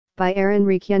by Aaron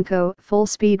Rikienko, full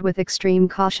speed with extreme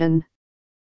caution.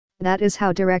 That is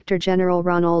how Director General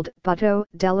Ronald Bato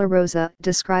de la Rosa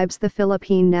describes the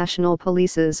Philippine National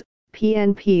Police's,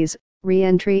 PNP's,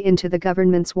 re-entry into the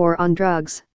government's war on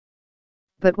drugs.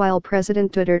 But while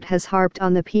President Duterte has harped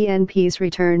on the PNP's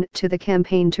return to the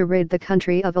campaign to rid the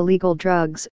country of illegal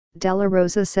drugs, de la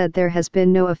Rosa said there has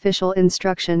been no official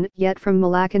instruction yet from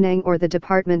Malacanang or the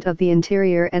Department of the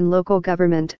Interior and Local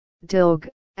Government, DILG,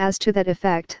 as to that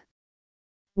effect.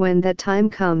 When that time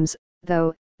comes,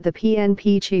 though, the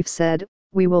PNP chief said,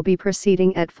 we will be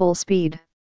proceeding at full speed.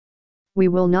 We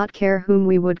will not care whom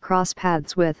we would cross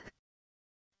paths with.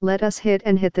 Let us hit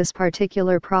this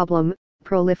particular problem,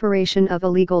 proliferation of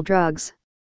illegal drugs.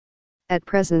 At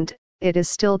present, it is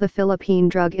still the Philippine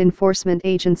Drug Enforcement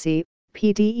Agency,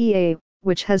 PDEA,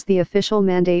 which has the official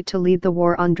mandate to lead the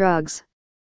war on drugs.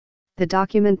 The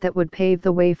document that would pave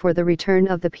the way for the return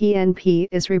of the PNP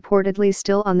is reportedly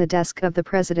still on the desk of the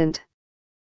president.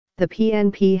 The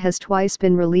PNP has twice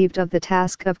been relieved of the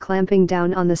task of clamping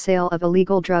down on the sale of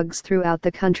illegal drugs throughout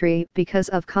the country because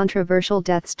of controversial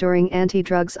deaths during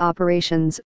anti-drugs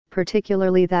operations,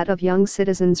 particularly that of young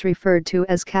citizens referred to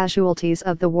as casualties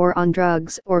of the war on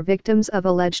drugs or victims of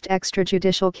alleged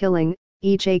extrajudicial killing,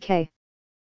 EJK.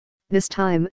 This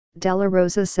time, de la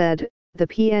Rosa said, the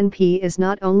PNP is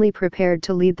not only prepared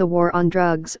to lead the war on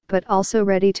drugs but also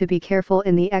ready to be careful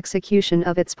in the execution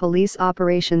of its police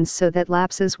operations so that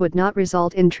lapses would not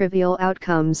result in trivial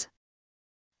outcomes.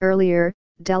 Earlier,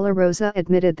 de la Rosa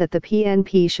admitted that the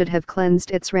PNP should have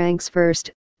cleansed its ranks first,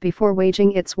 before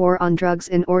waging its war on drugs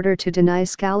in order to deny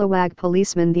scalawag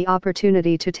policemen the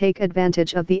opportunity to take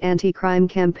advantage of the anti-crime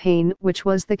campaign which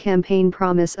was the campaign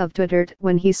promise of Duterte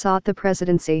when he sought the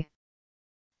presidency.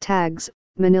 Tags,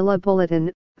 Manila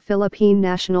Bulletin, Philippine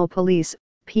National Police,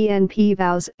 PNP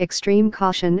vows extreme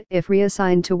caution if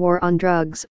reassigned to war on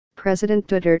drugs, President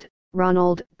Duterte,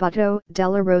 Ronald Bato de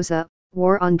la Rosa,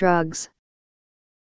 war on drugs.